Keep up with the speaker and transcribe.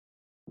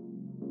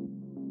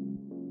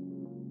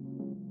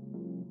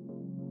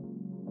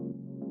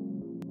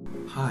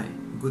Hi,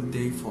 good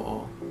day for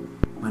all.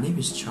 My name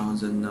is Chow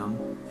Zhen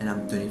and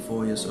I'm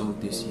 24 years old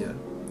this year.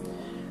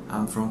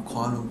 I'm from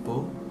Kuala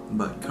Lumpur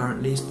but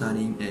currently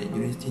studying at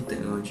University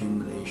Technology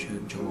Malaysia,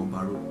 Johor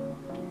Bahru.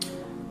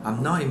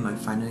 I'm now in my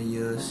final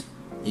years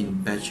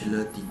in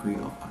Bachelor degree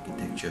of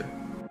Architecture.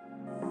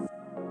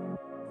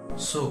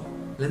 So,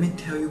 let me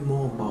tell you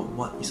more about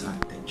what is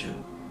architecture.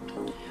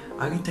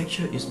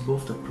 Architecture is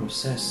both the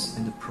process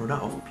and the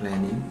product of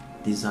planning,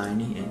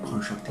 designing and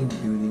constructing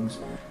buildings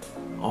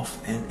of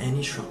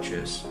any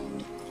structures.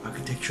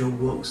 Architectural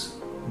works,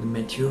 the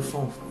material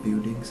form of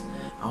buildings,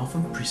 are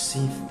often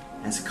perceived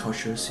as a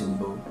cultural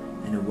symbol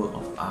and a work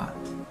of art.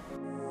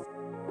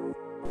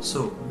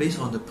 So, based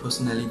on the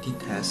personality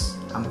test,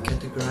 I'm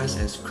categorized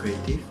as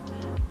creative,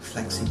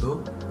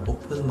 flexible,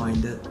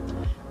 open-minded,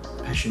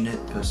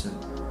 passionate person.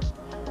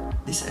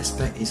 This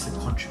aspect is a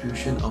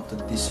contribution of the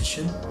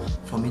decision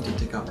for me to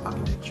take up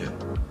architecture.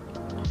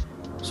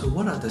 So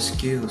what are the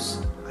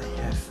skills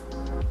I have?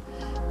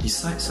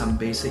 Besides some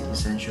basic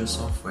essential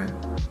software,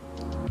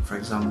 for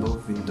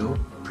example Windows,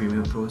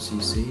 Premiere Pro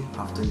CC,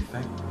 After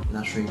Effects,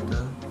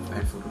 Illustrator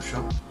and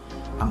Photoshop,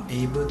 I'm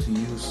able to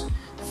use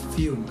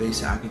few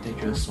basic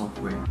architectural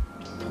software.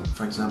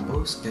 For example,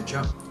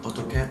 SketchUp,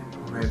 AutoCAD,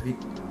 Revit,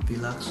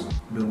 Velux,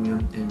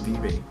 Lumion and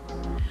V-Ray.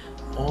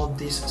 All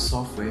these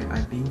software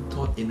are being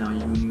taught in our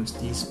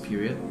university's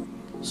period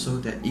so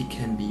that it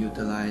can be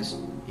utilized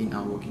in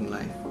our working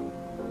life.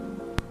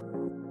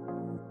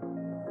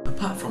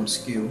 Apart from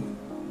skill,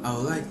 I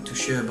would like to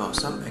share about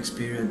some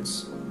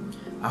experience.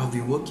 I'll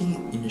be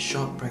working in a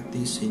short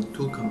practice in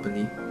two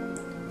companies.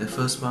 The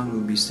first one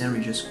will be St.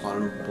 Regis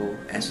Kuala Lumpur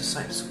as a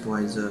site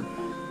supervisor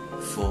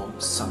for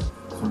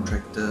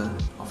subcontractor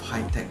of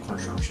high-tech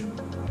construction.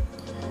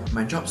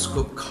 My job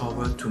scope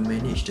covered to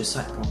manage the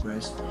site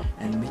progress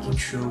and making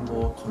sure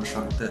wall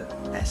constructed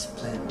as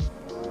planned.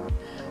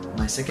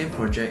 My second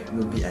project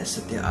will be at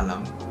Setia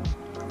Alam,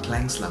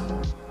 Klang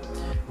Selangor,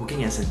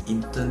 working as an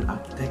intern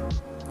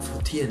architect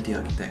for T&T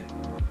Architect.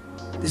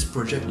 This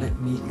project let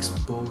me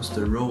expose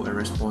the role and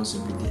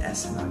responsibility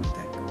as an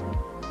architect.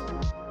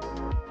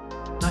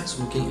 Besides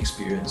working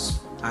experience,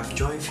 I've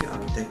joined few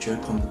architecture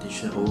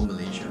competitions over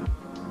Malaysia,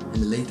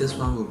 and the latest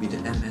one will be the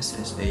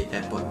MSSA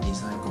Airport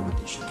Design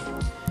Competition.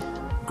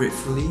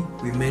 Gratefully,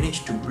 we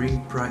managed to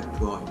bring pride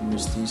to our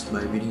universities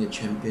by winning a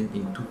champion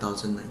in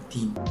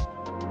 2019.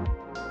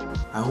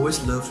 I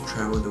always love to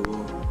travel the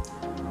world.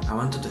 I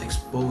wanted to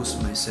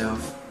expose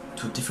myself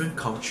to different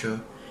culture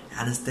and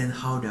understand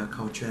how their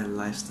culture and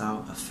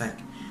lifestyle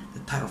affect the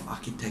type of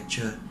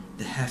architecture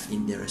they have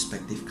in their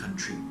respective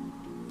country.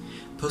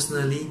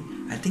 Personally,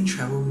 I think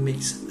travel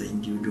makes the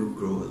individual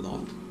grow a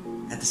lot,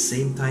 at the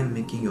same time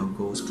making your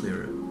goals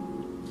clearer.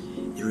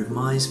 It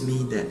reminds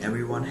me that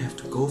everyone has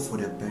to go for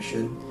their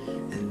passion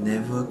and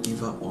never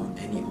give up on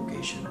any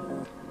occasion.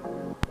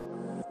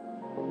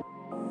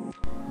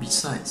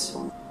 Besides,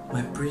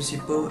 my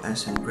principle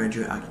as a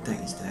graduate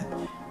architect is that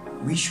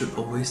we should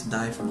always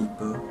dive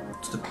deeper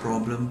to the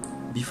problem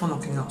before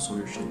knocking out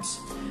solutions.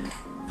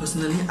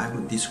 Personally, I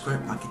would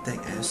describe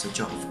architect as a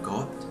job of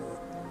God.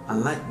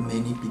 Unlike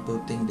many people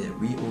think that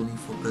we only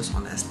focus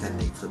on the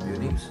aesthetic of the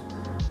buildings,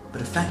 but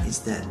the fact is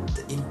that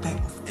the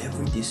impact of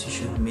every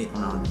decision made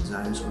on our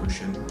design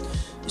solution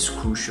is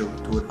crucial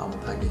toward our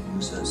target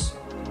users.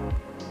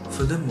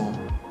 Furthermore,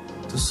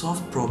 to solve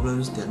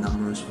problems there are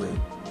numerous ways,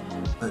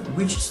 but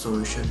which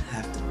solution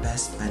have the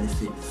best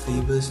benefit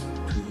favors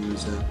to the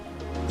user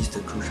is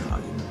the crucial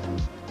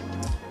argument.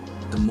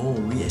 The more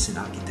we as an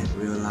architect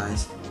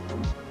realize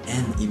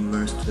and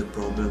immerse to the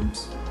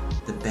problems,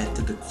 the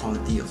better the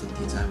quality of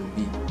the design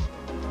will be.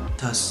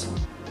 Thus,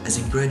 as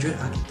a graduate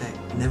architect,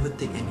 never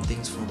take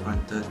anything for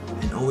granted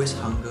and always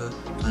hunger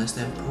to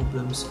understand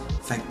problems,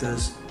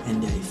 factors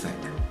and their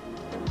effect.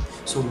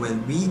 So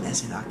when we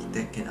as an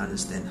architect can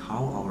understand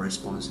how our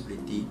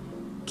responsibility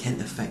can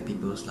affect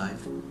people's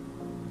life,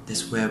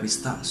 that's where we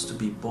start to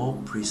be more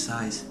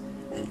precise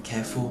and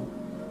careful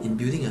in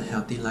building a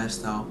healthy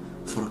lifestyle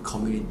for the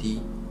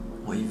community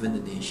or even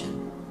the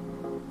nation.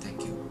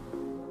 Thank you.